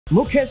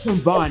Mukesh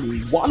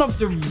AMBANI, one of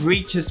the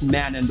richest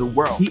men in the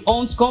world. He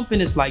owns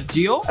companies like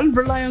Jio and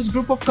Reliance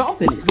Group of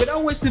Companies.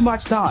 Without wasting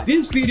much time,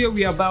 this video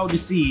we are about to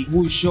see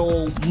will show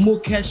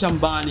Mukesh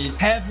AMBANI's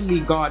heavily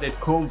guarded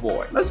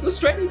convoy. Let's go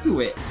straight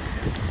into it.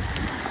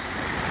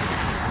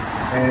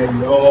 Hey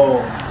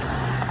yo,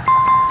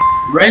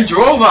 Range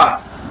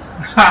Rover.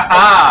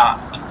 Haha.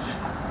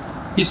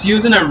 He's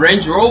using a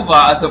Range Rover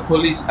as a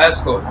police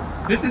escort.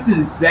 This is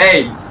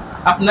insane.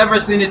 I've never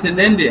seen it in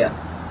India.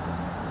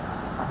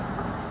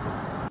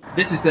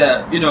 This is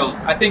a,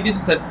 I think this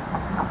is a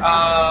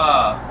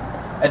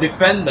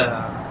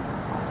Defender.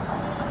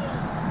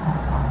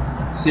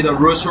 See the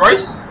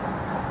Rolls-Royce?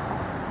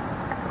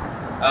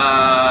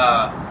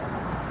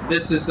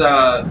 This is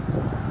a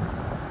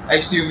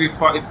XUV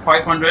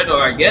 500,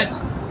 or I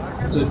guess.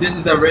 So this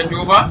is the Range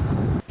Rover.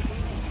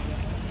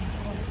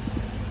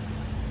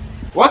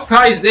 What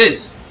car is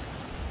this?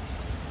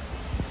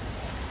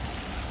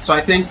 So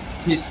I think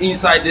he's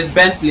inside this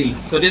Bentley.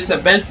 So this is a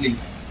Bentley,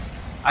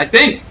 I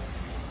think.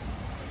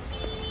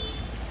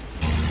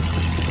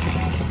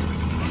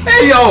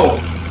 Hey yo,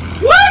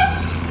 what?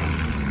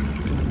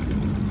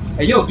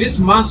 Hey yo, this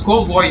man's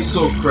convoy is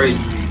so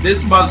crazy.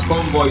 This man's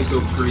convoy is so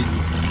crazy.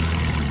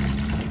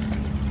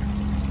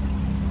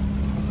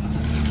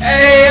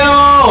 Hey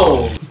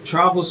yo! He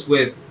travels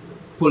with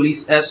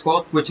police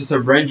escort, which is a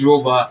Range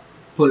Rover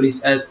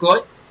police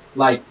escort.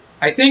 Like,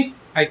 I think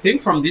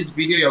from this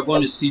video you're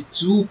going to see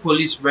two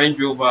police Range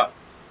Rover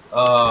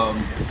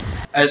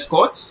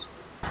escorts.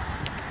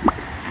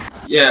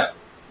 Yeah,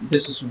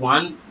 this is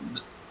one.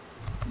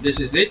 This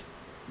is it.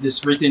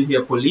 This written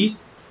here,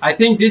 police. I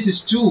think this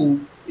is two.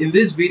 In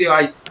this video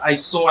I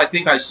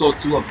think I saw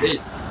two of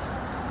this.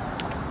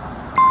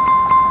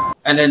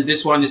 And then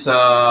this one is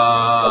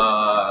another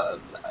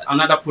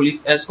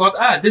police escort.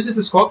 This is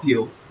a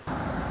Scorpio.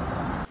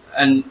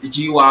 And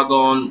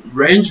G-Wagon,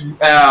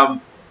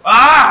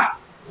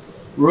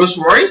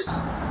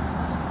 Rolls-Royce.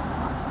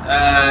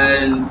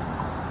 And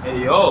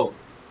hey yo,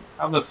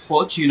 I have a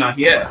Fortuner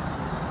here.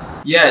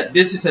 Yeah,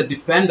 this is a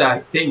Defender,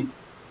 I think.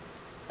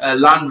 A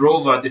Land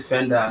Rover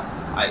Defender,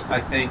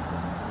 I think.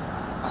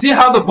 See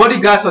how the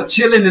bodyguards are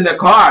chilling in the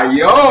car,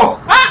 yo.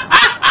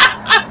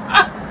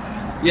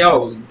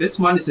 Yo, this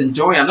man is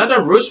enjoying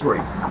another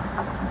Rolls-Royce.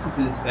 This is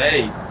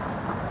insane.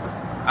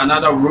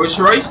 Another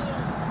Rolls-Royce.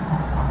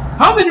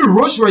 How many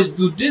Rolls-Royce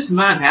do this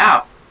man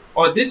have?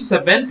 Or this is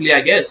a Bentley,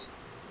 I guess.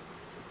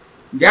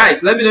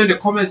 Guys, let me know in the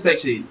comment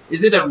section.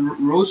 Is it a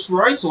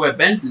Rolls-Royce or a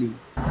Bentley?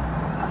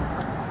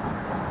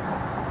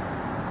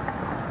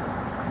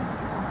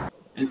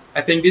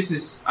 I think this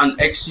is an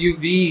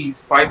XUV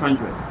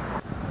 500.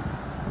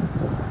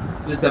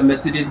 This is a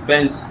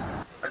Mercedes-Benz,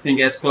 I think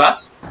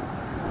S-Class.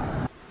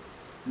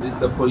 This is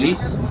the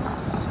police.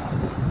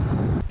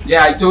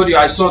 Yeah, I told you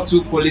I saw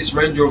two police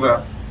Range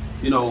Rover,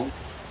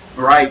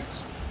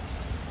 right.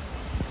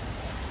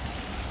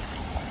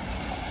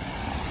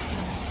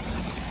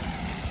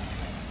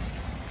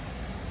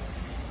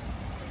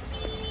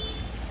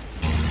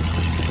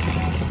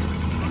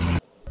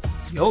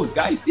 Yo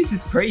guys, this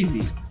is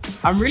crazy.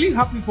 I'm really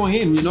happy for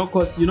him,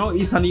 because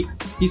he's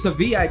a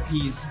VIP.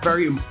 He's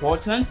very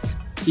important.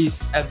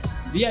 He's a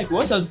VIP.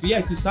 What does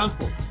VIP stand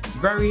for?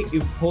 Very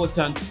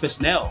important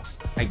personnel,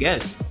 I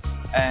guess.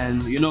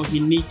 And he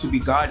needs to be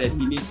guarded.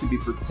 He needs to be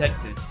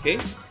protected. Okay.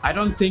 I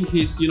don't think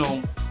he's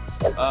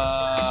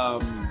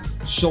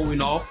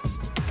showing off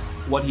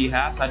what he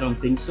has. I don't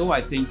think so.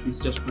 I think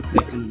he's just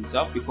protecting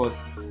himself, because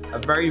a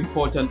very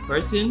important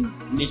person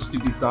needs to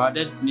be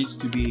guarded, needs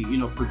to be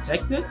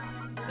protected.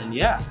 And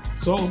yeah,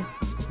 so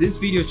this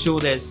video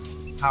showed us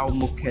how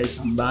Mukesh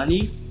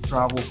AMBANI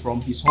traveled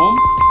from his home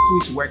to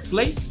his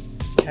workplace,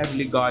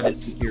 heavily guarded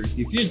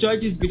security. If you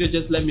enjoyed this video,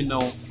 just let me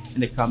know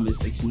in the comment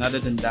section. Other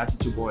than that,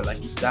 it's your boy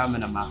like Sam,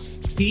 and I'm out.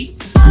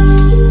 Peace.